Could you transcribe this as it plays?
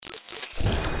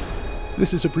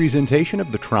This is a presentation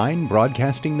of the Trine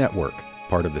Broadcasting Network,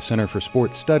 part of the Center for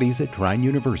Sports Studies at Trine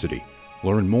University.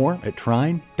 Learn more at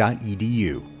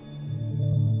trine.edu.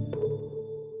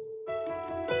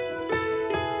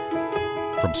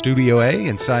 From Studio A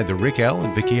inside the Rick L.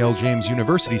 and Vicki L. James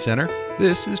University Center,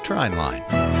 this is Trine Line.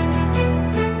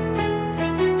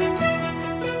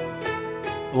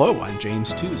 Hello, I'm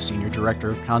James Tu, Senior Director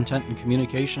of Content and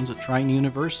Communications at Trine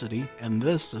University, and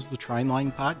this is the Trine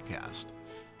Line Podcast.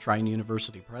 Trine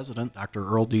University President Dr.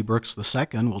 Earl D. Brooks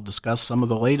II will discuss some of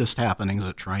the latest happenings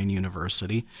at Trine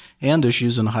University and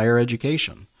issues in higher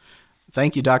education.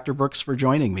 Thank you, Dr. Brooks, for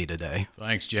joining me today.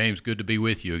 Thanks, James. Good to be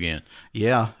with you again.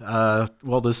 Yeah,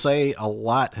 well, to say a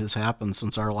lot has happened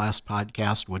since our last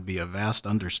podcast would be a vast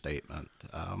understatement.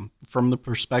 From the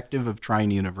perspective of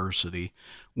Trine University,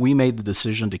 we made the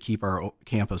decision to keep our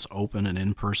campus open and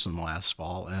in person last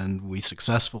fall, and we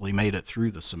successfully made it through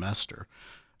the semester.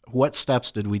 What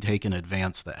steps did we take in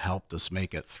advance that helped us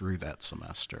make it through that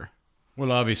semester?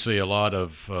 Well, obviously, a lot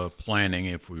of planning.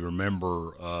 If we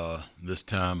remember this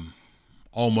time,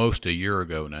 almost a year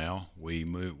ago now, we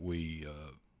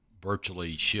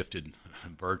virtually shifted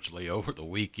over the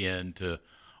weekend to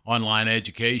online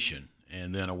education,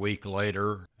 and then a week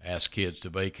later asked kids to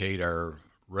vacate our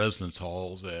residence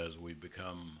halls as we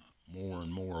become more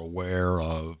and more aware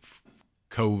of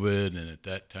COVID, and at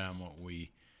that time what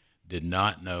we did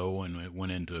not know, and it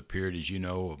went into a period, as you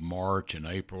know, of March and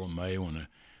April and May when the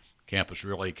campus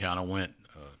really kind of went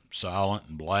silent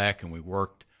and black, and we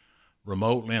worked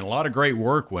remotely, and a lot of great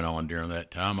work went on during that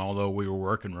time. Although we were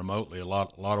working remotely, a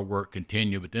lot of work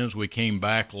continued. But then as we came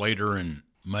back later in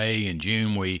May and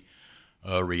June, we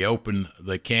reopened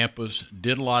the campus,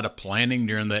 did a lot of planning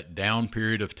during that down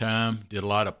period of time, did a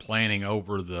lot of planning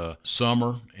over the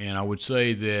summer, and I would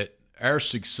say that our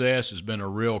success has been a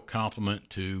real compliment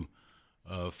to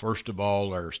first of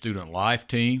all, our student life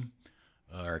team,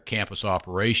 our campus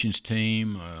operations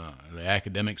team, the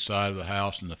academic side of the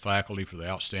house, and the faculty for the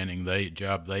outstanding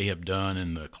job they have done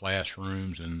in the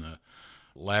classrooms and the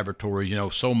laboratories. You know,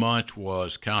 so much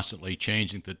was constantly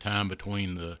changing at the time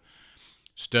between the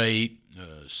state,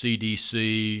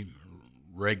 CDC,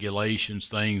 regulations,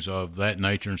 things of that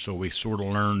nature, and so we sort of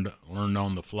learned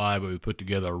on the fly, but we put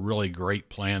together a really great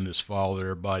plan this fall that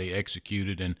everybody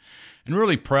executed, and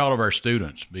really proud of our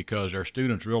students, because our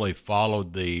students really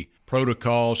followed the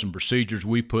protocols and procedures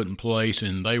we put in place,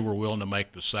 and they were willing to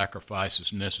make the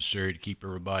sacrifices necessary to keep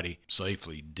everybody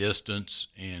safely distanced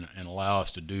and allow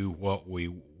us to do what we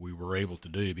were able to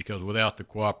do, because without the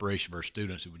cooperation of our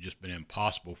students, it would just been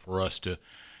impossible for us to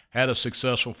had a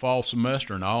successful fall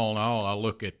semester. And all in all, I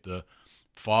look at the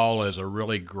fall as a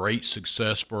really great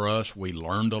success for us. We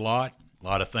learned a lot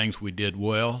of things we did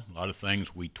well, a lot of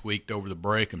things we tweaked over the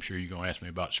break. I'm sure you're going to ask me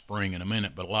about spring in a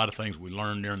minute, but a lot of things we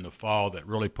learned during the fall that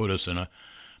really put us in a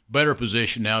better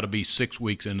position now to be 6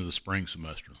 weeks into the spring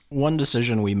semester. One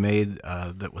decision we made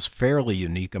that was fairly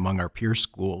unique among our peer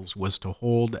schools was to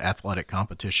hold athletic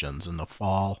competitions in the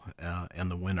fall and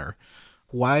the winter.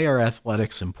 Why are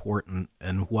athletics important,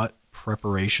 and what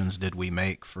preparations did we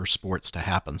make for sports to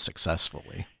happen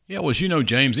successfully? Yeah, well, as you know,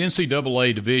 James,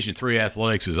 NCAA Division III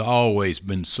athletics has always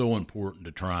been so important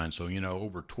to Trine. So,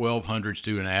 over 1,200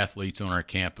 student athletes on our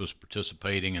campus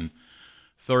participating in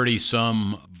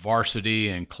 30-some varsity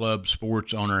and club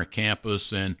sports on our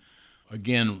campus. And,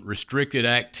 again, restricted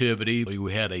activity.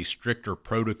 We had a stricter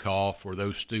protocol for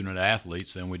those student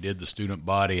athletes than we did the student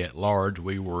body at large.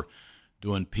 We were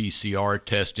doing PCR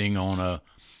testing on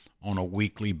a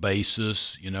weekly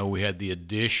basis. We had the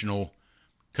additional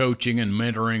coaching and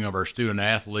mentoring of our student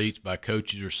athletes by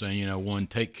coaches who are saying, one,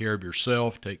 take care of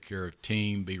yourself, take care of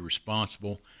team, be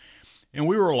responsible. And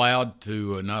we were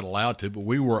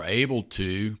we were able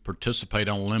to participate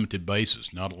on a limited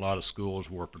basis. Not a lot of schools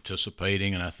were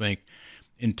participating, and I think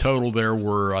in total there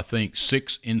were, 6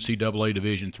 NCAA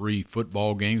Division III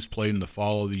football games played in the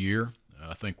fall of the year.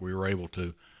 I think we were able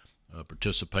to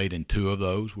participate in 2 of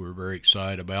those. We're very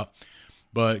excited about.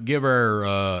 But give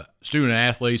our student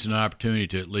athletes an opportunity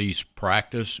to at least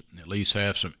practice, at least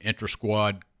have some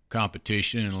intra-squad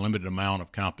competition and a limited amount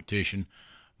of competition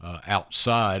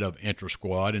outside of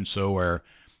intra-squad. And so our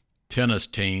tennis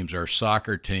teams, our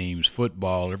soccer teams,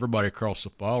 football, everybody across the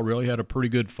fall really had a pretty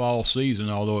good fall season,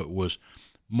 although it was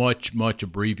much, much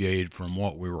abbreviated from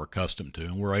what we were accustomed to.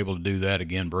 And we're able to do that,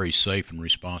 again, very safe and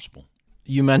responsible.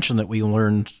 You mentioned that we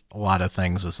learned a lot of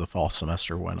things as the fall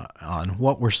semester went on.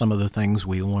 What were some of the things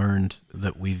we learned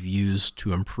that we've used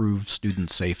to improve student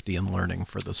safety and learning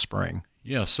for the spring?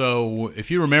 Yeah, so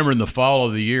if you remember in the fall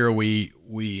of the year, we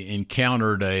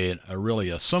encountered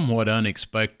a somewhat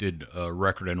unexpected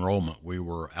record enrollment. We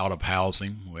were out of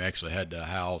housing. We actually had to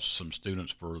house some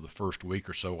students for the first week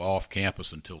or so off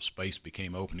campus until space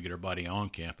became open to get everybody on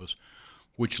campus,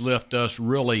 which left us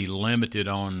really limited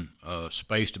on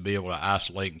space to be able to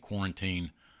isolate and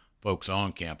quarantine folks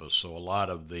on campus. So a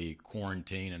lot of the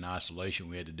quarantine and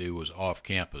isolation we had to do was off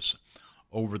campus.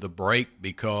 Over the break,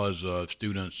 because of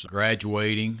students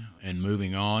graduating and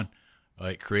moving on,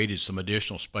 it created some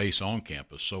additional space on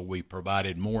campus. So we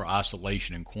provided more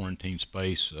isolation and quarantine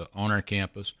space on our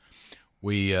campus.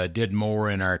 We did more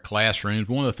in our classrooms.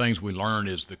 One of the things we learned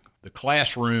is the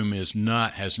classroom has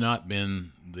not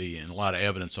been and a lot of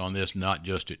evidence on this, not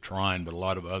just at Trine, but a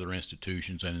lot of other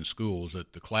institutions and in schools,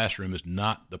 that the classroom is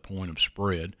not the point of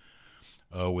spread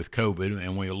with COVID.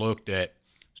 And we looked at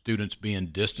students being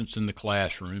distanced in the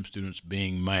classroom, students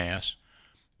being masked,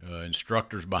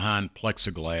 instructors behind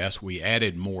plexiglass. We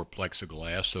added more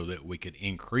plexiglass so that we could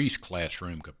increase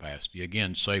classroom capacity,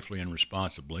 again, safely and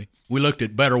responsibly. We looked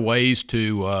at better ways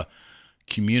to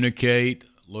communicate,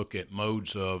 look at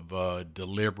modes of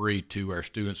delivery to our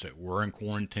students that were in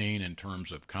quarantine in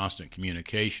terms of constant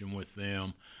communication with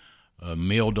them,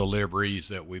 meal deliveries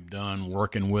that we've done,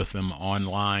 working with them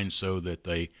online so that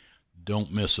they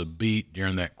don't miss a beat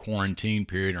during that quarantine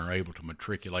period and are able to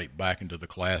matriculate back into the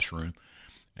classroom.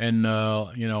 And,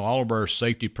 all of our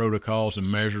safety protocols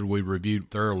and measures we reviewed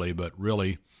thoroughly, but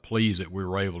really pleased that we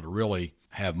were able to really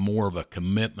have more of a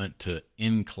commitment to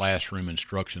in-classroom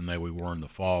instruction than we were in the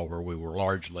fall, where we were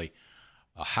largely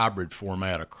a hybrid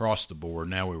format across the board.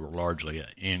 Now we were largely an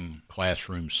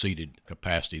in-classroom seated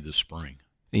capacity this spring.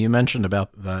 You mentioned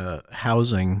about the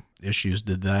housing issues.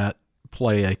 Did that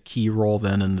play a key role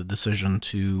then in the decision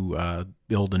to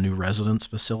build a new residence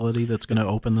facility that's going to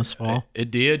open this fall? It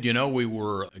did. We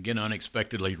were, again,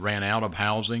 unexpectedly ran out of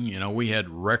housing. We had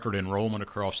record enrollment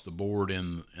across the board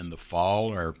in the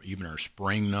fall, or even our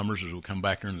spring numbers as we come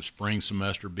back here in the spring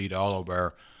semester beat all of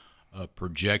our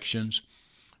projections.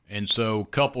 And so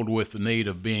coupled with the need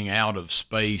of being out of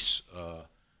space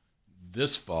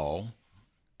this fall,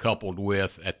 coupled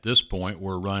with, at this point,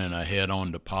 we're running ahead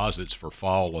on deposits for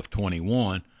fall of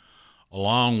 21,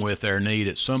 along with our need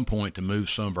at some point to move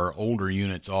some of our older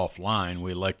units offline,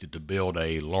 we elected to build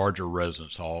a larger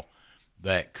residence hall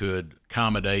that could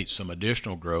accommodate some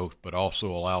additional growth, but also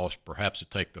allow us perhaps to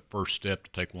take the first step to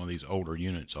take one of these older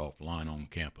units offline on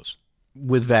campus.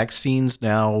 With vaccines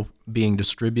now being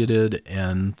distributed,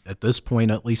 and at this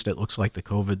point, at least, it looks like the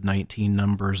COVID-19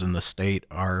 numbers in the state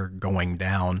are going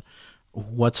down,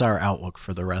 what's our outlook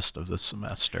for the rest of the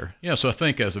semester? Yeah, so I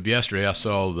think as of yesterday, I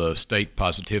saw the state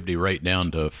positivity rate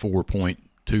down to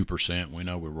 4.2%. We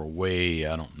know we were way,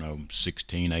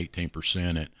 16,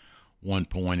 18% at one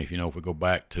point. If we go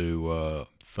back to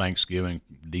Thanksgiving,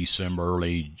 December,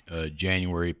 early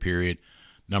January period,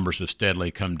 numbers have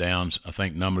steadily come down. I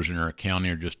think numbers in our county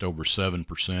are just over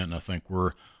 7%, and I think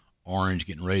we're orange,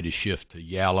 getting ready to shift to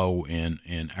yellow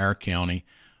in our county.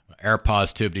 Our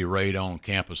positivity rate on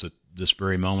campus at this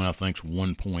very moment, I think, is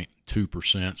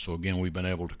 1.2%. So, again, we've been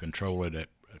able to control it at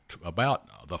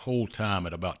about the whole time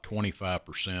at about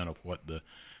 25% of what the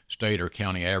state or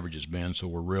county average has been. So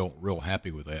we're real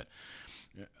happy with that.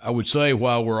 I would say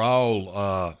while we're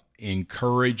all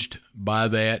encouraged by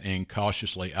that and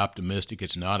cautiously optimistic,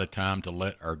 it's not a time to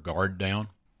let our guard down.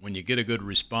 When you get a good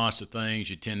response to things,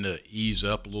 you tend to ease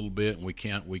up a little bit, and we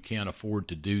can't afford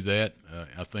to do that.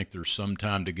 I think there's some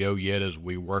time to go yet as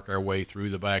we work our way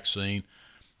through the vaccine.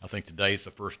 I think today's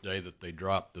the first day that they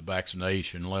dropped the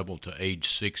vaccination level to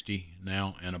age 60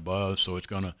 now and above, so it's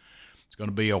going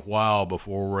to be a while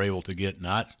before we're able to get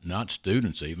not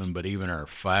students even, but even our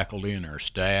faculty and our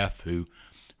staff who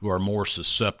are more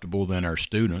susceptible than our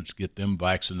students, get them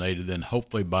vaccinated. Then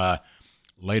hopefully by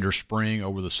later spring,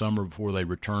 over the summer, before they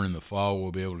return in the fall,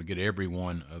 we'll be able to get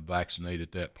everyone vaccinated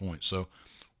at that point. So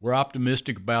we're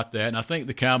optimistic about that. And I think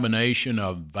the combination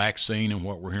of vaccine and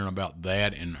what we're hearing about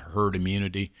that and herd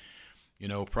immunity,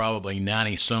 probably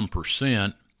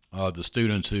 90-some% of the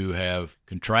students who have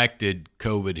contracted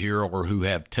COVID here or who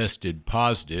have tested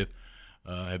positive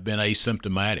have been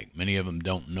asymptomatic. Many of them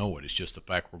don't know it. It's just the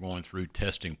fact we're going through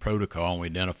testing protocol and we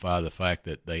identify the fact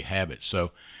that they have it.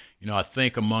 So, I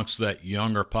think amongst that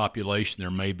younger population, there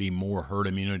may be more herd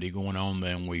immunity going on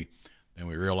than we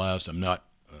realize. I'm not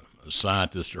a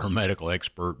scientist or a medical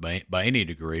expert by any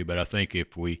degree, but I think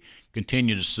if we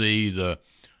continue to see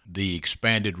the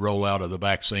expanded rollout of the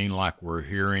vaccine, like we're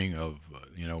hearing of,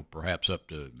 perhaps up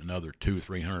to another 200,000 or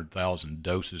 300,000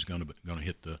 doses going to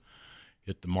hit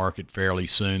hit the market fairly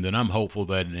soon, then I'm hopeful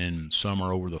that in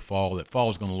summer over the fall, that fall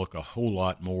is going to look a whole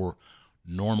lot more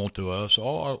normal to us,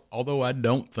 although I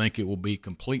don't think it will be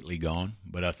completely gone,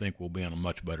 but I think we'll be in a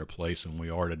much better place than we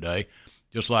are today.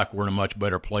 Just like we're in a much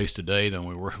better place today than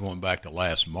we were going back to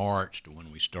last March, to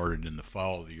when we started in the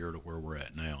fall of the year, to where we're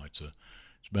at now. It's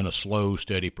been a slow,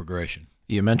 steady progression.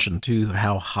 You mentioned, too,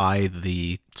 how high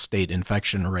the state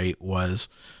infection rate was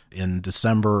in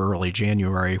December, early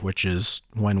January, which is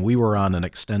when we were on an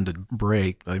extended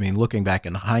break. I mean, looking back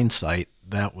in hindsight,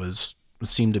 that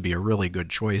seemed to be a really good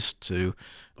choice to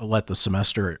let the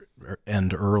semester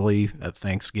end early at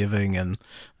Thanksgiving and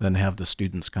then have the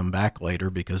students come back later,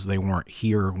 because they weren't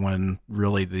here when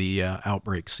really the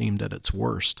outbreak seemed at its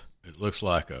worst. It looks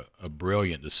like a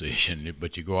brilliant decision,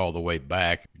 but you go all the way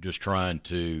back. You're just trying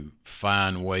to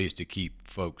find ways to keep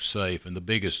folks safe. And the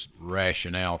biggest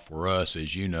rationale for us,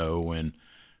 as you know, when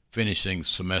finishing the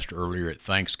semester earlier at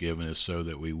Thanksgiving, is so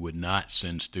that we would not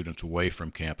send students away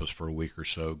from campus for a week or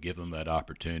so, give them that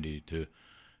opportunity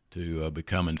to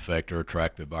become infected or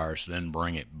attract the virus, then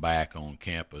bring it back on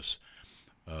campus.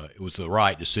 It was the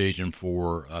right decision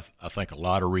for, I think, a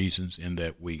lot of reasons, in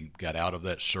that we got out of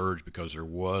that surge, because there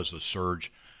was a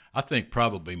surge, I think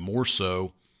probably more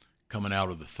so coming out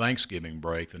of the Thanksgiving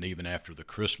break than even after the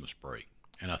Christmas break.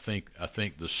 And I think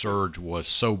the surge was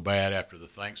so bad after the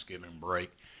Thanksgiving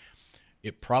break,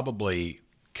 it probably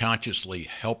consciously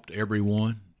helped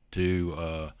everyone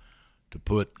to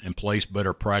put in place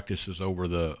better practices over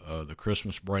the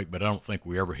Christmas break. But I don't think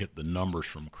we ever hit the numbers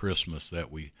from Christmas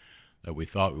that we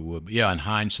thought we would. But yeah, in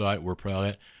hindsight, we're proud of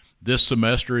that. This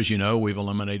semester, as you know, we've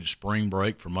eliminated spring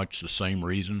break for much the same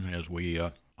reason, as we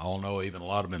all know. Even a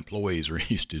lot of employees are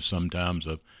used to sometimes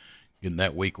of getting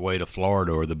that week away to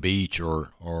Florida or the beach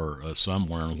or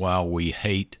somewhere. And while we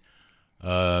hate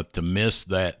to miss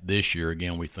that this year,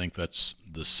 again, we think that's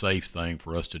the safe thing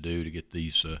for us to do, to get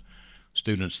these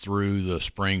students through the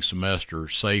spring semester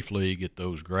safely, get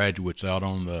those graduates out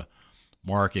on the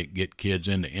market, get kids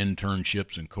into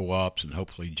internships and co-ops, and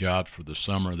hopefully jobs for the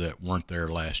summer that weren't there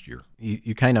last year.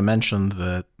 You kind of mentioned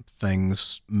that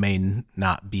things may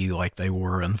not be like they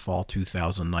were in fall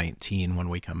 2019 when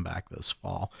we come back this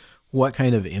fall. What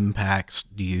kind of impacts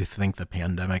do you think the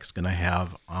pandemic's going to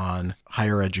have on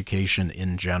higher education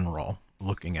in general,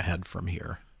 looking ahead from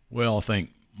here? Well, I think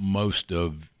most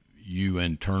of you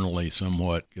internally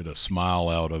somewhat get a smile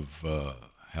out of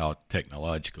how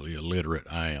technologically illiterate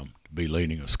I am to be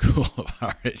leading a school of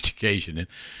higher education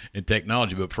and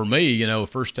technology. But for me, the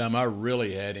first time I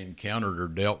really had encountered or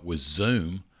dealt with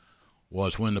Zoom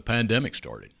was when the pandemic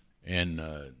started. And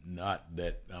not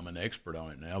that I'm an expert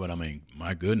on it now, but I mean,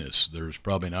 my goodness, there's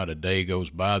probably not a day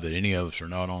goes by that any of us are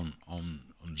not on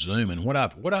Zoom. And what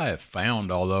I have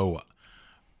found, although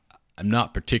I'm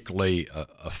not particularly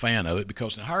a fan of it,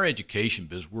 because in higher education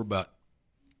business we're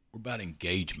about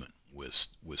engagement with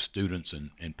students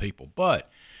and people,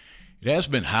 but it has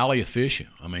been highly efficient.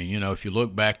 I mean, if you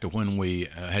look back to when we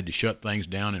had to shut things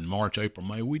down in March, April,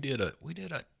 May, we did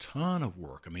a ton of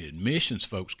work. I mean, admissions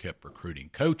folks kept recruiting,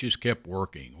 coaches kept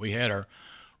working. We had our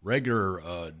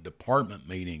regular department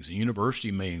meetings and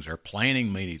university meetings, our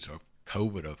planning meetings of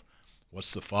COVID, of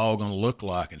what's the fall going to look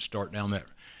like, and start down that.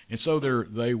 And so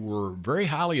they were very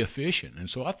highly efficient. And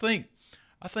so I think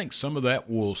some of that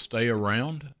will stay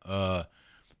around.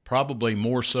 Probably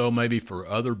more so maybe for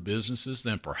other businesses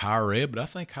than for higher ed, but I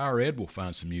think higher ed will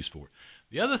find some use for it.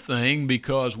 The other thing,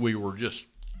 because we were just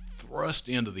thrust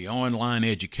into the online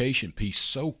education piece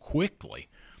so quickly,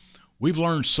 we've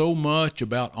learned so much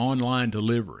about online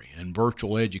delivery and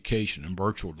virtual education and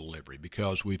virtual delivery,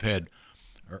 because we've had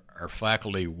our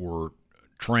faculty were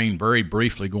trained very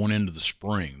briefly going into the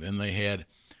spring. Then they had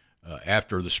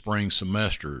after the spring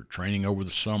semester, training over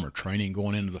the summer, training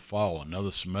going into the fall,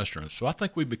 another semester. And so I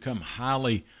think we've become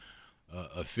highly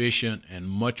efficient and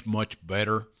much, much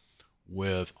better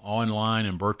with online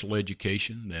and virtual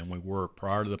education than we were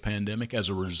prior to the pandemic. As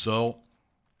a result,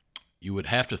 you would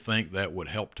have to think that would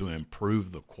help to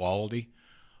improve the quality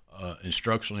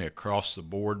instructionally across the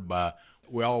board.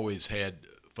 We always had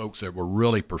folks that were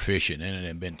really proficient in it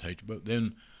and been teachers, but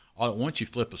then once you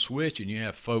flip a switch and you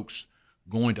have folks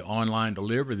going to online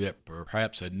delivery that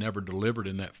perhaps had never delivered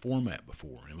in that format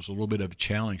before, it was a little bit of a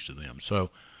challenge to them. So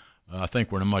I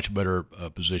think we're in a much better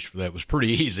position for that. It was pretty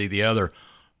easy the other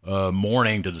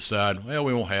morning to decide, well,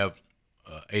 we won't have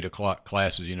 8 o'clock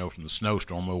classes, from the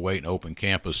snowstorm. We'll wait and open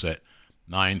campus at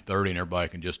 9:30, and everybody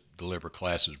can just deliver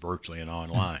classes virtually and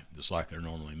online, just like they're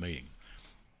normally meeting.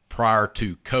 Prior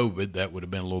to COVID, that would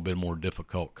have been a little bit more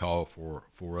difficult call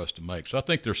for us to make. So I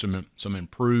think there's some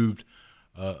improved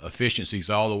efficiencies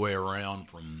all the way around,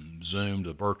 from Zoom to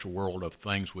the virtual world of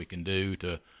things we can do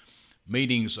to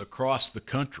meetings across the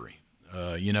country.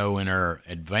 In our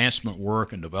advancement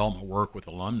work and development work with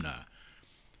alumni,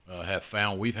 have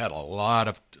found we've had a lot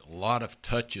of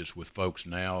touches with folks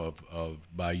now of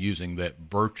by using that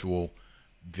virtual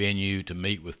venue to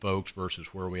meet with folks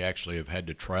versus where we actually have had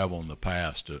to travel in the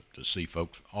past to see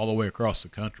folks all the way across the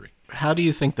country. How do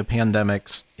you think the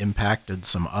pandemic's impacted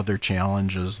some other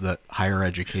challenges that higher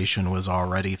education was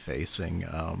already facing?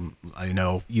 I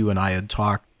know you and I had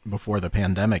talked before the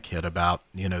pandemic hit about,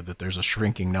 that there's a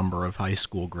shrinking number of high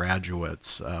school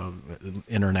graduates.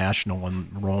 International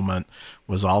enrollment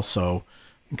was also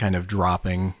kind of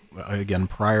dropping again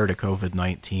prior to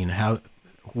COVID-19.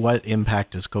 What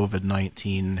impact has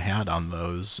COVID-19 had on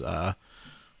those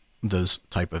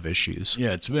type of issues?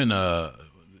 Yeah, it's been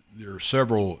there are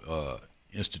several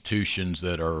institutions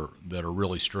that are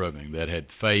really struggling, that had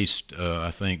faced,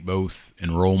 I think, both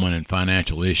enrollment and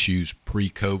financial issues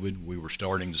pre-COVID. We were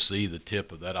starting to see the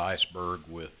tip of that iceberg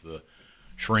with the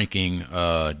shrinking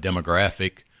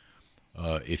demographic,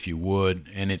 if you would,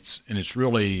 and it's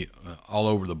really all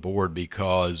over the board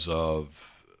because of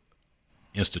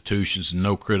institutions,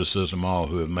 no criticism all,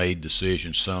 who have made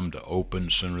decisions, some to open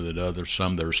sooner than others,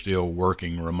 some that are still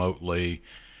working remotely.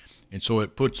 And so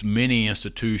it puts many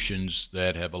institutions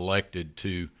that have elected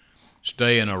to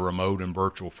stay in a remote and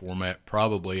virtual format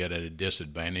probably at a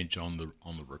disadvantage on the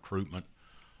recruitment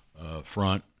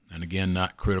front. And again,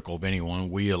 not critical of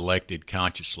anyone. We elected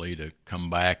consciously to come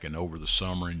back and over the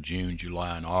summer in June,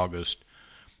 July, and August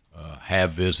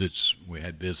have visits. We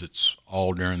had visits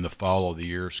all during the fall of the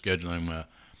year, scheduling them an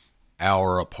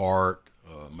hour apart,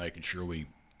 making sure we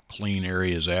clean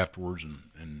areas afterwards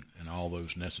and all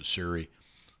those necessary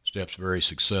steps very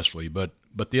successfully. But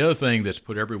the other thing that's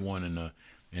put everyone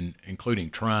including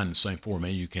Trine in the same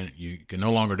format, you can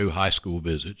no longer do high school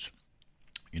visits.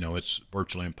 It's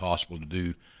virtually impossible to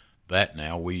do that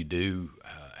now. We do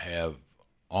have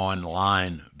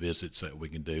online visits that we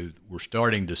can do. We're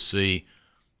starting to see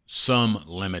some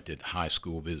limited high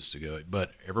school visits to go,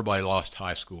 but everybody lost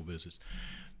high school visits.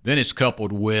 Then it's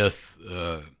coupled with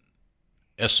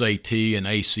SAT and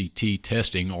ACT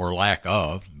testing, or lack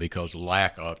of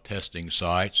testing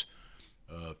sites,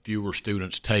 fewer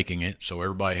students taking it, so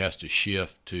everybody has to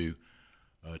shift to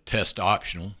test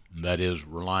optional. That is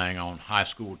relying on high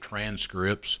school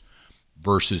transcripts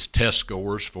versus test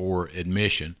scores for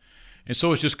admission. And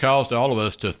so it's just caused all of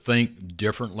us to think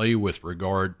differently with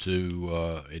regard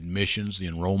to admissions, the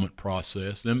enrollment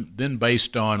process. Then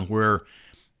based on where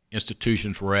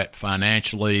institutions were at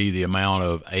financially, the amount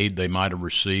of aid they might have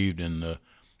received in the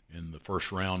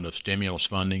first round of stimulus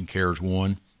funding, CARES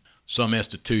 1. Some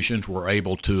institutions were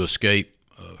able to escape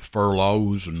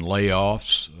furloughs and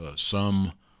layoffs.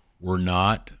 Some were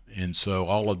not. And so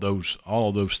all of those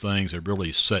things have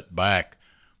really set back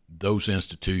those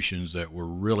institutions that were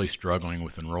really struggling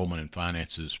with enrollment and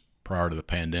finances prior to the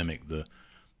pandemic. The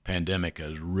pandemic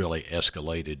has really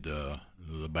escalated the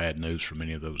bad news for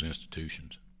many of those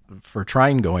institutions. For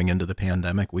Trine going into the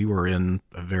pandemic, we were in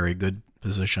a very good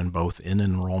position both in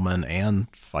enrollment and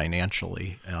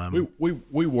financially.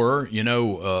 We were,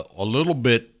 a little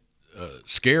bit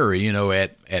scary.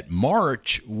 At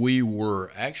March, we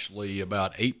were actually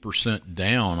about 8%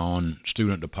 down on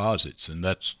student deposits, and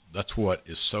that's what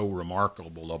is so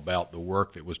remarkable about the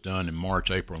work that was done in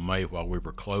March, April, May while we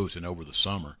were closed and over the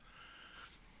summer.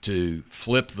 To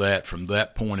flip that from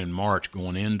that point in March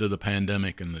going into the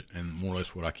pandemic and more or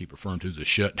less what I keep referring to as the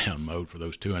shutdown mode for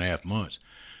those 2.5 months,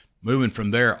 moving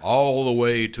from there all the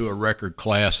way to a record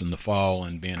class in the fall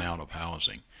and being out of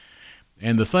housing.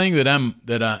 And the thing that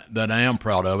I am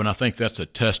proud of, and I think that's a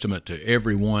testament to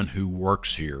everyone who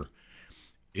works here,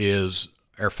 is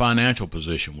our financial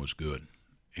position was good.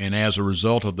 And as a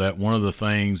result of that, one of the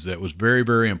things that was very,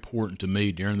 very important to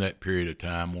me during that period of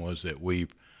time was that we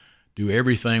do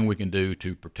everything we can do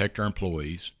to protect our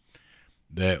employees,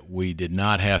 that we did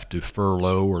not have to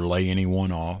furlough or lay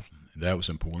anyone off. That was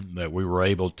important, that we were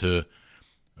able to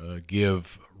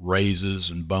give raises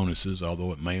and bonuses,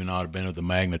 although it may not have been of the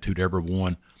magnitude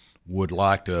everyone would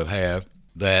like to have.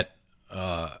 That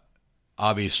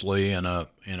obviously in a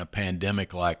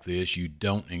pandemic like this, you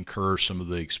don't incur some of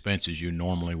the expenses you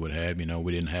normally would have. We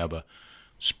didn't have a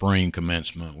spring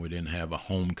commencement, we didn't have a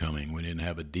homecoming, we didn't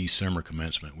have a December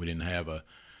commencement, we didn't have a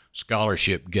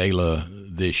scholarship gala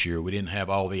this year, we didn't have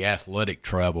all the athletic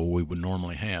travel we would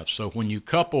normally have. So when you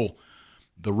couple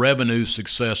the revenue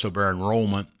success of our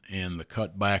enrollment and the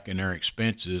cutback in our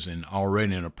expenses, and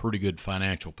already in a pretty good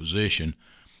financial position,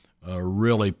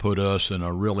 really put us in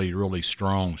a really, really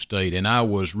strong state. And I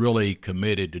was really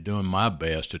committed to doing my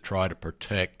best to try to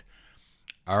protect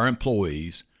our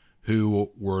employees,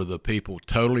 who were the people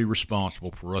totally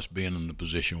responsible for us being in the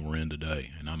position we're in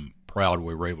today. And I'm proud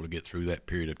we were able to get through that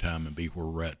period of time and be where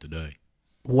we're at today.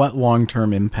 What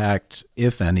long-term impact,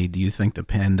 if any, do you think the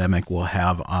pandemic will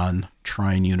have on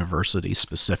Trine University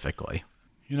specifically?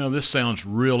 You know, this sounds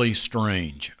really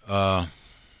strange.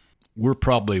 We're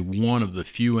probably one of the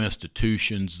few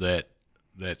institutions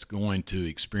that's going to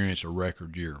experience a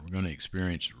record year. We're going to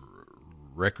experience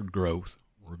record growth.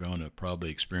 We're going to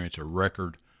probably experience a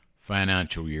record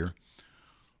financial year.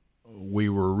 We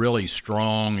were really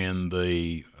strong in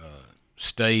the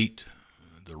state,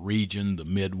 the region, the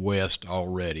Midwest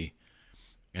already,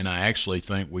 and I actually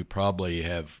think we probably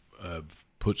have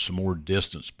put some more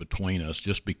distance between us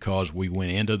just because we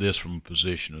went into this from a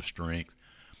position of strength.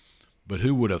 But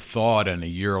who would have thought in a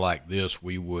year like this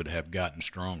we would have gotten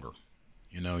stronger?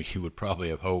 You know, you would probably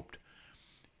have hoped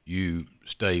you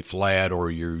stay flat or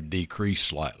you decrease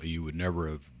slightly. You would never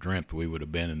have dreamt we would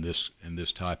have been in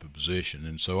this type of position.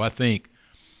 And so I think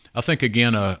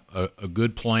again a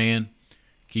good plan,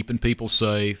 keeping people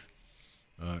safe.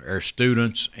 Our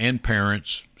students and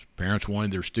parents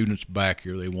wanted their students back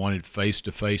here. They wanted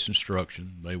face-to-face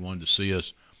instruction. They wanted to see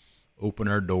us open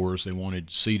our doors. They wanted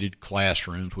seated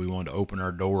classrooms. We wanted to open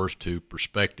our doors to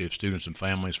prospective students and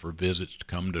families for visits to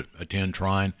come to attend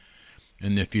Trine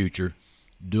in the future,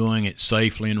 doing it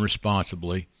safely and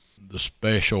responsibly. The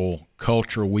special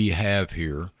culture we have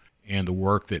here and the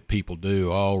work that people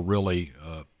do all really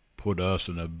put us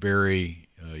in a very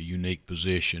unique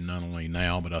position, not only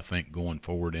now, but I think going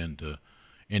forward into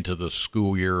the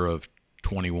school year of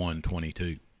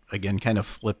 21-22. Again, kind of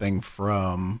flipping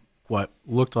from what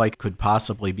looked like could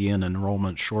possibly be an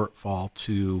enrollment shortfall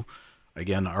to,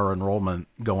 again, our enrollment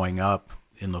going up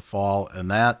in the fall. And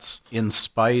that's in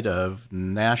spite of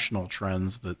national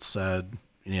trends that said,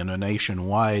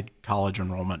 nationwide, college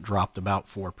enrollment dropped about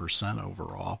 4%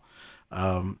 overall.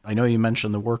 I know you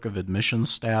mentioned the work of admissions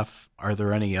staff. Are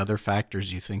there any other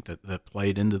factors you think that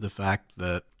played into the fact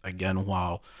that, again,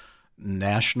 while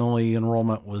nationally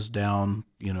enrollment was down,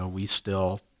 we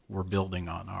still were building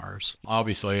on ours?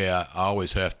 Obviously, I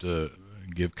always have to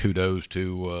give kudos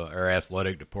to our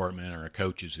athletic department and our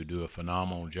coaches who do a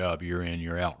phenomenal job year in,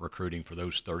 year out recruiting for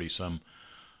those 30-some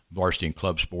varsity and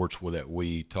club sports that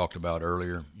we talked about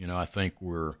earlier. I think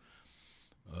we're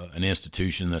an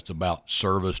institution that's about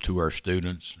service to our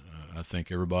students. I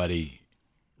think everybody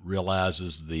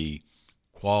realizes the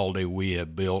quality we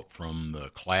have built, from the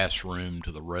classroom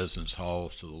to the residence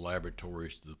halls to the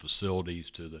laboratories to the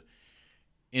facilities to the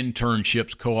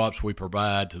internships, co-ops we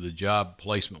provide, to the job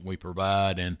placement we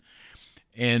provide.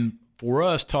 And for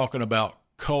us, talking about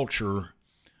culture,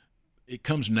 it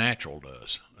comes natural to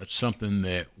us. That's something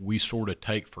that we sort of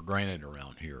take for granted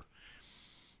around here.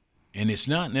 And it's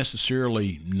not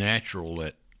necessarily natural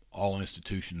at all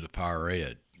institutions of higher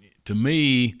ed. To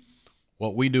me,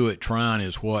 what we do at Trine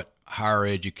is what higher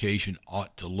education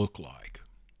ought to look like.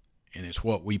 And it's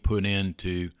what we put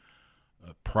into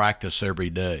practice every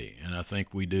day. And I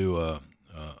think we do a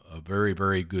very,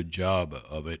 very good job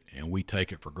of it, and we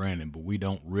take it for granted, but we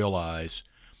don't realize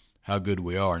how good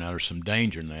we are. Now, there's some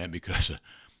danger in that because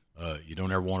you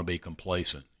don't ever want to be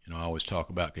complacent. I always talk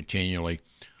about continually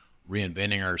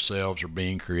reinventing ourselves or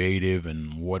being creative,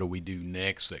 and what do we do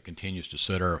next that continues to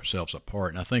set ourselves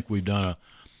apart. And I think we've done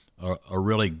a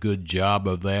really good job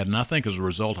of that. And I think as a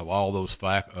result of all those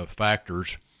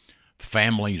factors,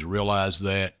 families realize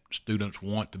that, students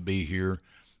want to be here.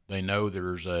 They know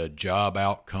there's a job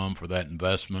outcome for that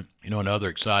investment. Another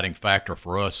exciting factor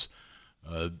for us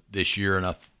this year, and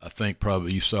I think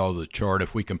probably you saw the chart,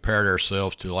 if we compared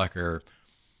ourselves to like our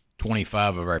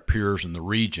 25 of our peers in the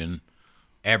region,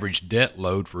 average debt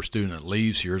load for a student that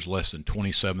leaves here is less than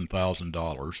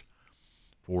 $27,000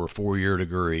 for a 4-year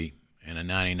degree and a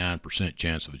 99%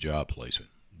 chance of a job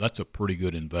placement. That's a pretty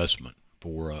good investment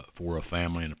for a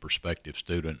family and a prospective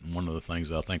student. And one of the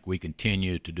things I think we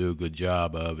continue to do a good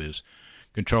job of is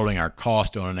controlling our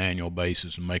cost on an annual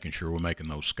basis and making sure we're making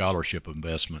those scholarship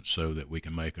investments so that we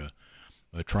can make a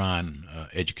Trine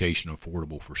education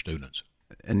affordable for students.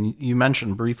 And you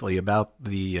mentioned briefly about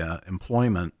the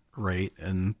employment rate,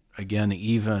 and again,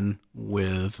 even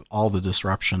with all the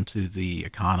disruption to the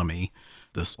economy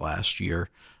this last year,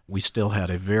 we still had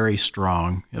a very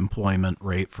strong employment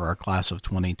rate for our class of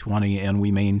 2020, and we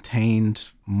maintained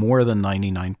more than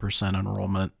 99%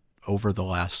 enrollment over the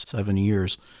last 7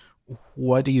 years.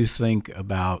 What do you think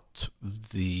about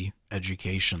the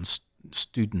education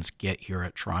students get here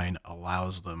at Trine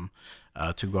allows them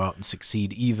to go out and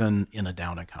succeed even in a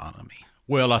down economy?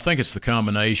 Well, I think it's the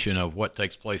combination of what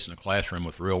takes place in the classroom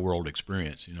with real-world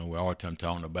experience. We're all the time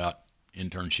talking about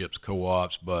internships,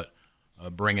 co-ops, but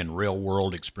bringing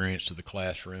real-world experience to the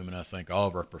classroom, and I think all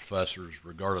of our professors,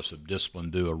 regardless of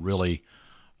discipline, do a really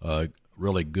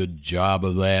good job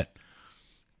of that.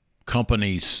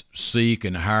 Companies seek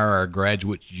and hire our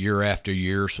graduates year after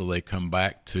year, so they come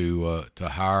back to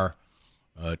hire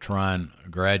Trine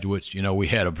graduates. We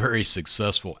had a very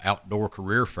successful outdoor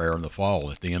career fair in the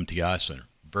fall at the MTI Center.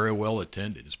 Very well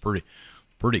attended. It's pretty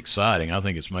exciting. I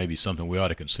think it's maybe something we ought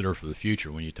to consider for the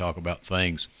future when you talk about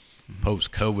things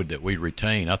post-COVID that we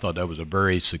retain. I thought that was a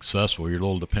very successful. You're a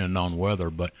little dependent on weather,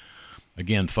 but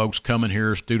again, folks coming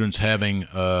here, students having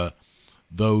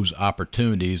those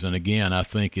opportunities, and again, I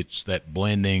think it's that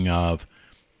blending of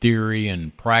theory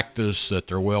and practice that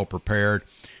they're well prepared.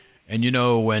 And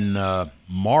in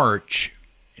March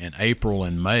and April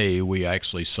and May, we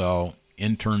actually saw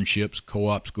internships,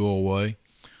 co-ops go away.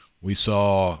 We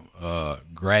saw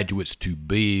graduates to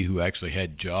be who actually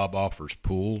had job offers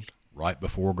pulled right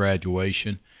before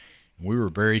graduation. And we were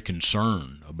very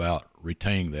concerned about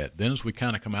retaining that. Then as we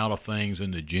kind of come out of things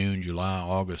into June, July,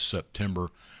 August, September,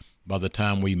 by the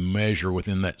time we measure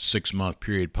within that 6-month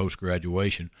period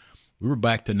post-graduation, we were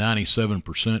back to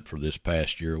 97% for this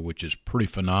past year, which is pretty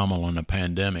phenomenal in a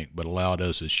pandemic, but allowed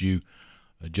us, as you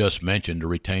just mentioned, to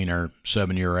retain our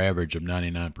 7-year average of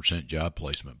 99% job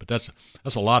placement. But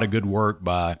that's a lot of good work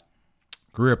by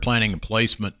career planning and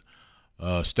placement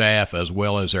staff, as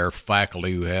well as our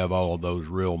faculty who have all of those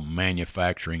real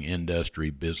manufacturing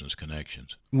industry business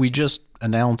connections. We just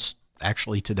announced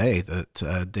actually today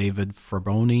that David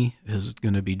Fraboni is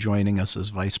going to be joining us as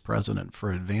Vice President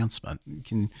for Advancement.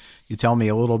 Can you tell me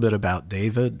a little bit about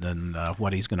David and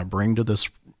what he's going to bring to this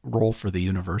role for the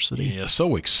university? Yeah,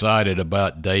 so excited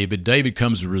about David. David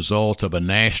comes as a result of a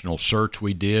national search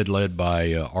we did led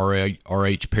by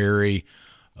R.H. Perry.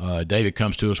 David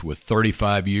comes to us with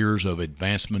 35 years of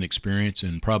advancement experience,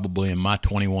 and probably in my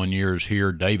 21 years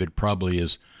here, David probably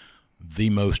is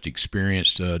the most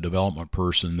experienced development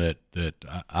person that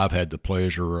I've had the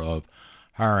pleasure of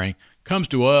hiring. Comes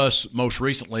to us most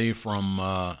recently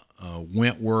from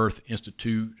Wentworth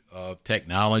Institute of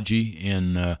Technology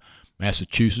in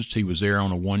Massachusetts. He was there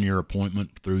on a 1-year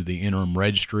appointment through the interim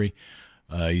registry.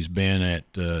 He's been at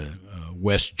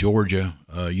West Georgia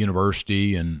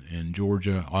University and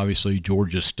Georgia, obviously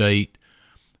Georgia State.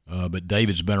 But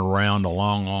David's been around a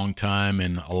long time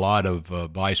in a lot of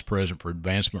vice president for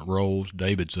advancement roles.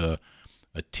 David's a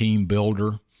team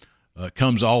builder.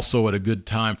 Comes also at a good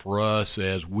time for us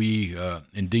as we,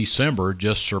 in December,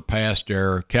 just surpassed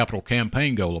our capital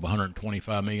campaign goal of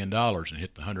 $125 million and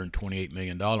hit the $128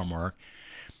 million mark.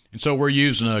 And so we're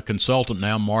using a consultant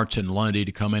now, Martin Lundy,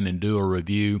 to come in and do a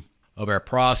review of our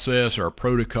process, our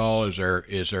protocol.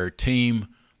 Is our team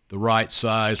the right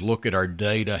size? Look at our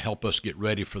data, help us get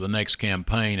ready for the next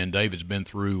campaign. And David's been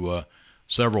through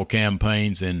several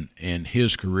campaigns in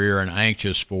his career and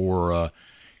anxious for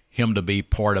him to be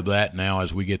part of that now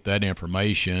as we get that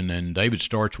information. And David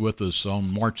starts with us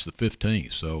on March the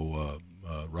 15th, so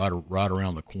right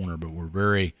around the corner. But we're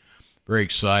very, very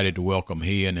excited to welcome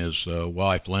he and his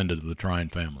wife, Linda, to the Trine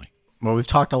family. Well, we've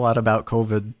talked a lot about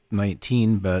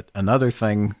COVID-19, but another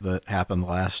thing that happened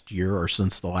last year or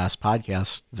since the last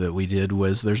podcast that we did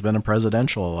was there's been a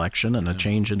presidential election and a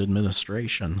change in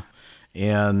administration.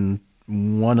 And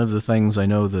one of the things I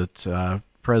know that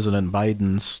President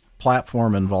Biden's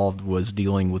platform involved was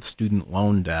dealing with student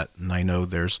loan debt. And I know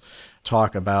there's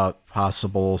talk about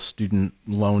possible student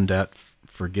loan debt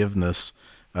forgiveness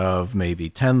of maybe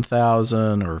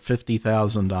 $10,000 or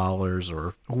 $50,000,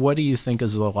 or what do you think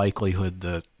is the likelihood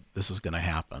that this is going to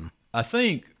happen? I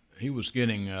think he was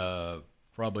getting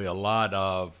probably a lot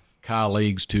of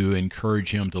colleagues to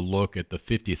encourage him to look at the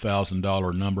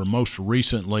 $50,000 number. Most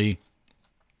recently,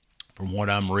 from what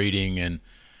I'm reading and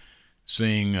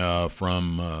seeing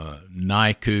from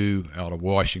NICU out of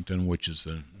Washington, which is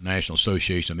the National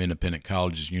Association of Independent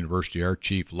Colleges and Universities, our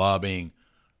chief lobbying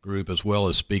group, as well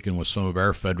as speaking with some of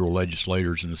our federal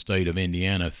legislators in the state of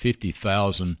Indiana,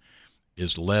 50,000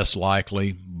 is less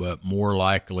likely, but more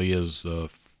likely is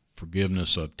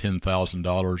forgiveness of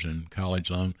 $10,000 in college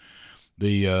loan.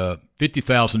 The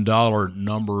 $50,000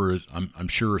 number is, I'm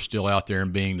sure, is still out there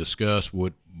and being discussed.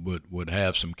 Would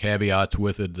have some caveats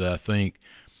with it. That I think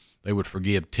they would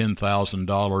forgive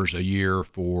 $10,000 a year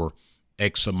for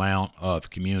X amount of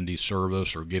community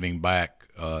service or giving back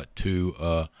to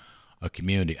a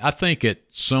community. I think at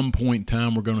some point in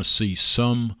time we're going to see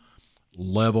some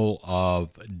level of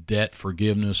debt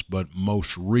forgiveness, but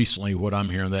most recently what I'm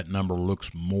hearing, that number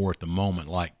looks more at the moment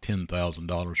like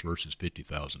 $10,000 versus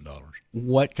 $50,000.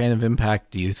 What kind of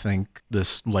impact do you think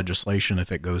this legislation,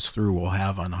 if it goes through, will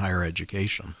have on higher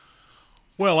education?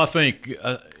 Well, I think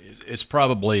it's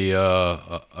probably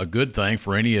a good thing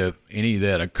for any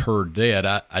that incurred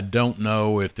debt. I don't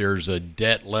know if there's a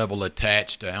debt level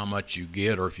attached to how much you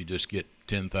get, or if you just get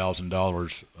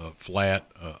 $10,000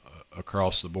 flat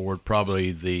across the board.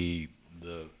 Probably the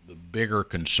bigger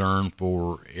concern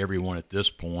for everyone at this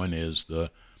point is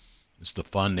the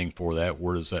funding for that.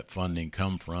 Where does that funding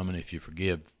come from? And if you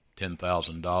forgive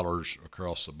 $10,000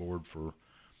 across the board for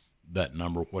that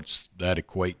number, what's that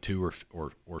equate to,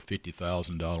 or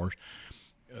 $50,000?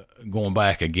 Going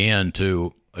back again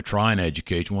to a trying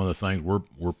education, one of the things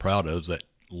we're proud of is that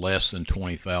less than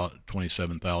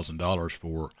 $27,000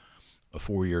 for a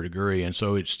 4-year degree, and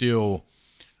so it's still,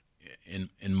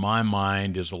 in my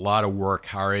mind, is a lot of work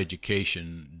higher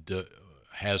education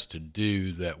has to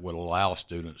do that would allow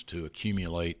students to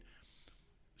accumulate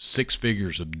 6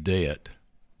 figures of debt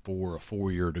for a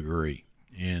 4-year degree.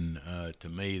 And to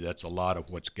me, that's a lot of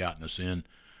what's gotten us in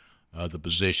the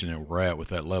position that we're at with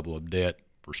that level of debt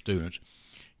for students.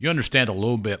 You understand a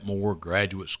little bit more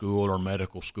graduate school or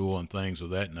medical school and things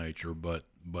of that nature, but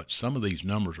some of these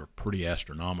numbers are pretty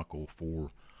astronomical for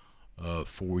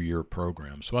 4-year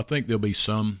programs. So I think there'll be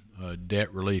some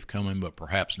debt relief coming, but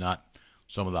perhaps not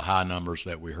some of the high numbers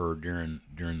that we heard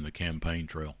during the campaign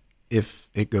trail. If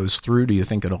it goes through, do you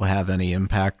think it'll have any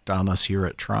impact on us here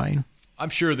at Trine? I'm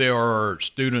sure there are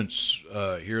students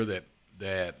here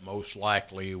that most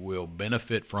likely will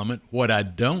benefit from it. What I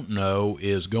don't know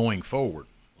is going forward.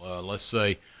 Let's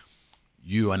say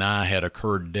you and I had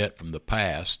incurred debt from the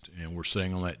past, and we're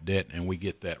sitting on that debt, and we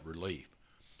get that relief.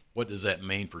 What does that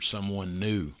mean for someone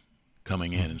new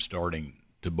coming in and starting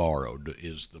to borrow?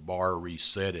 Is the bar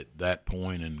reset at that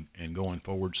point and going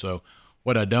forward? So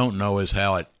what I don't know is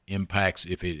how it impacts,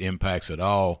 if it impacts at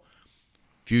all,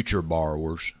 future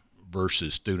borrowers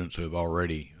versus students who have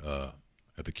already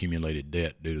have accumulated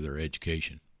debt due to their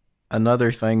education.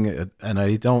 Another thing, and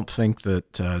I don't think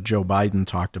that Joe Biden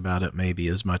talked about it maybe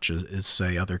as much as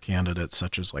say other candidates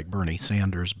such as like Bernie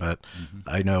Sanders, but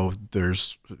I know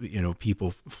there's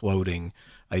people floating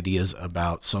ideas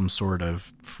about some sort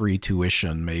of free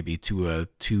tuition, maybe to a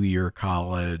 2-year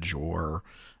college or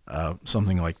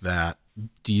something like that.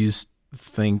 Do you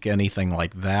think anything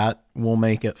like that will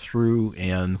make it through,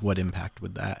 and what impact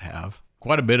would that have?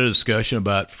 Quite a bit of discussion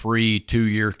about free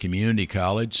 2-year community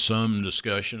college, some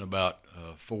discussion about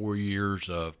 4 years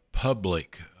of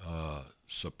public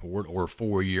support, or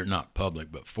 4-year, not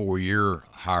public, but 4-year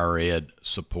higher ed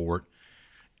support.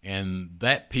 And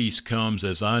that piece comes,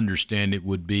 as I understand it,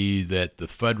 would be that the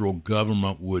federal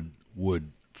government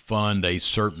would fund a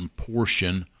certain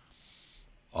portion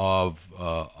of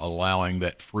allowing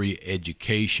that free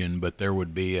education, but there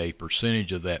would be a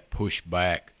percentage of that pushed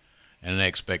back and an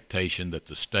expectation that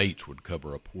the states would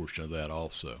cover a portion of that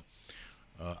also.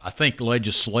 I think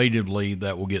legislatively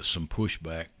that will get some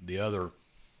pushback. The other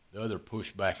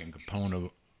pushback and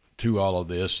component to all of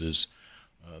this is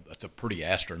that's a pretty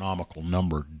astronomical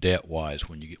number debt-wise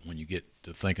when you get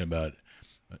to thinking about it,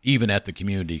 even at the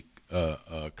community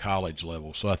college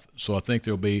level. So I think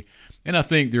there'll be, and I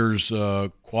think there's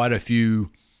quite a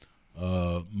few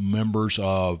members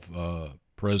of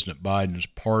President Biden's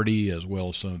party, as well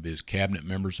as some of his cabinet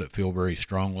members, that feel very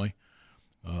strongly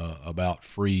about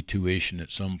free tuition at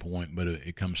some point, but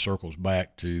it circles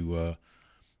back to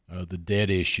the debt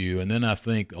issue. And then I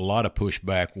think a lot of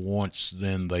pushback once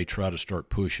then they try to start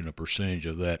pushing a percentage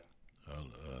of that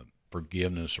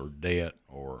forgiveness or debt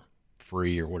or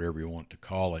free or whatever you want to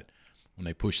call it, when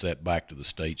they push that back to the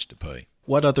states to pay.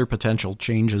 What other potential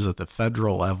changes at the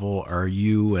federal level are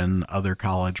you and other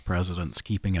college presidents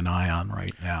keeping an eye on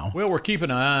right now? Well, we're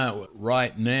keeping an eye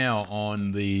right now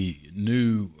on the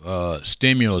new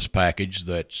stimulus package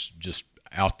that's just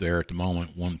out there at the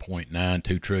moment,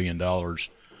 $1.92 trillion,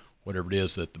 whatever it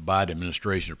is that the Biden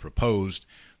administration proposed.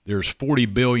 There's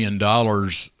 $40 billion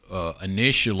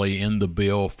initially in the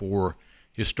bill for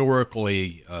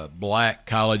historically black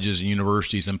colleges and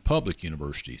universities and public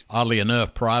universities. Oddly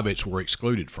enough, privates were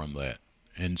excluded from that.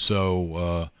 And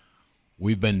so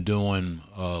we've been doing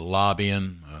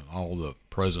lobbying, all the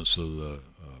presidents of the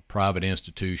private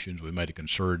institutions. We made a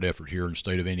concerted effort here in the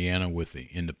state of Indiana with the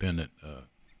Independent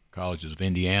Colleges of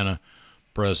Indiana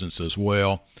presidents as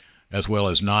well as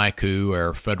NICU,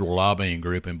 our federal lobbying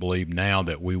group, and believe now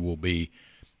that we will be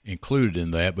included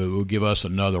in that, but it will give us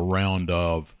another round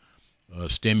of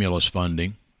stimulus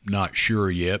funding. Not sure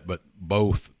yet, but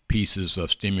both pieces of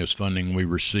stimulus funding we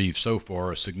received so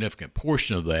far, a significant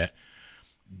portion of that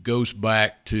goes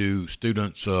back to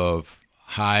students of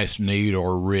highest need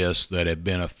or risk that have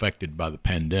been affected by the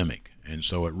pandemic. And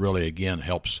so it really, again,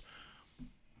 helps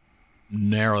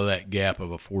narrow that gap of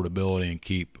affordability and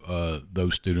keep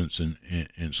those students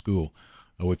in school.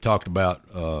 We've talked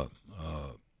about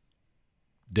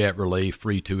debt relief,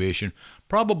 free tuition,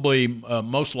 probably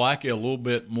most likely a little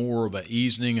bit more of an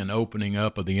easing and opening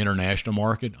up of the international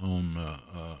market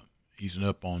on easing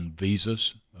up on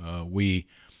visas. We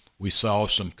saw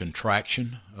some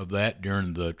contraction of that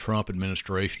during the Trump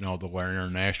administration, although our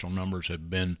international numbers have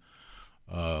been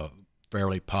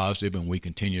fairly positive and we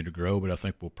continue to grow, but I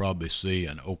think we'll probably see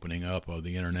an opening up of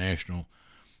the international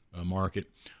market.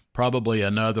 Probably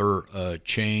another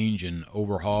change and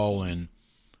overhaul in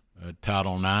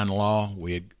Title IX law.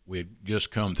 We had just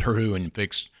come through and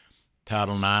fixed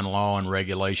Title IX law and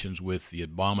regulations with the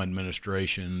Obama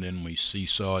administration. Then we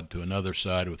seesawed to another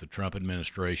side with the Trump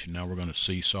administration. Now we're going to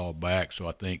seesaw back. So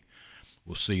I think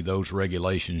we'll see those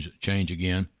regulations change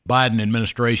again. Biden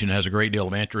administration has a great deal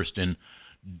of interest in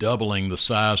doubling the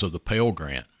size of the Pell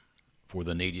Grant for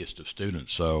the neediest of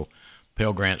students. So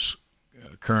Pell Grant's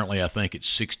currently, I think it's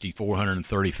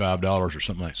 $6,435 or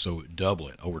something like that. So double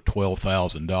it, over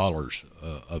 $12,000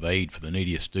 of aid for the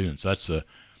neediest students. That's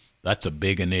a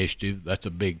big initiative. That's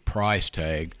a big price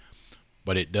tag,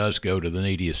 but it does go to the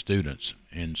neediest students.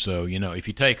 And so, if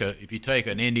you take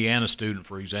an Indiana student,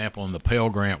 for example, and the Pell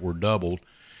Grant were doubled,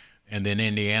 and then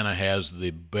Indiana has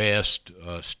the best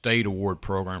state award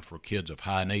program for kids of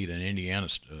high need, an Indiana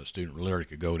student literally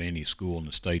could go to any school in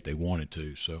the state they wanted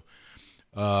to. So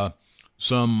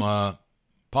some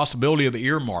possibility of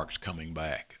earmarks coming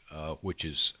back, which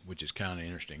is kind of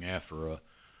interesting after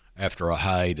a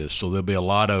hiatus. So there'll be a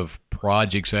lot of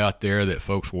projects out there that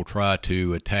folks will try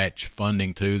to attach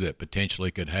funding to that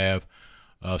potentially could have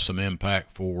some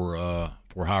impact for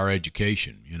higher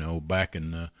education. Back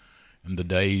in the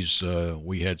days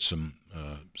we had some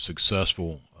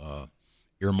successful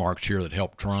earmarks here that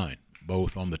helped Trine,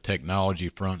 both on the technology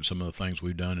front and some of the things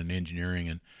we've done in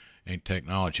engineering and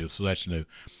technology. So that's new.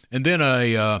 And then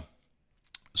a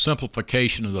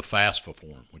simplification of the FAFSA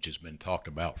form, which has been talked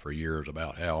about for years,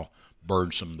 about how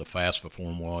burdensome the FAFSA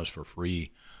form was for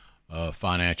free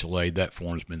financial aid. That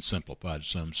form's been simplified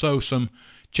some. So some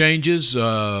changes,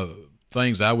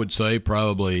 things I would say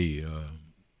probably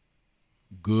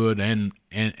good and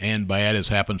bad, as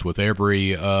happens with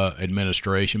every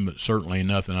administration, but certainly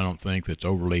nothing I don't think that's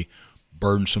overly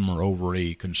burdensome or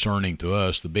overly concerning to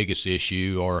us. The biggest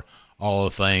issue are all the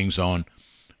things on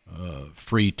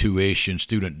free tuition,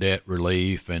 student debt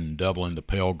relief, and doubling the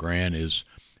Pell Grant is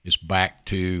back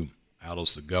to how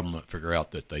does the government figure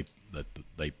out that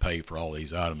they pay for all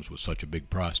these items with such a big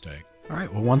price tag. All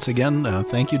right. Well, once again,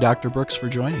 thank you, Dr. Brooks, for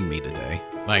joining me today.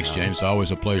 Thanks, James.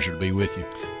 Always a pleasure to be with you.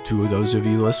 To those of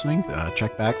you listening,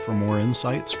 check back for more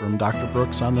insights from Dr.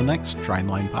 Brooks on the next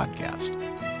TrineLine podcast.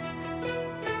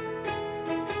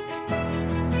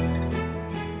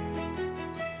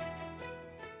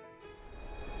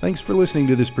 Thanks for listening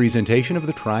to this presentation of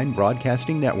the Trine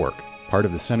Broadcasting Network, part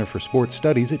of the Center for Sports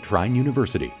Studies at Trine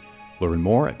University. Learn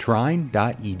more at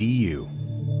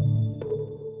trine.edu.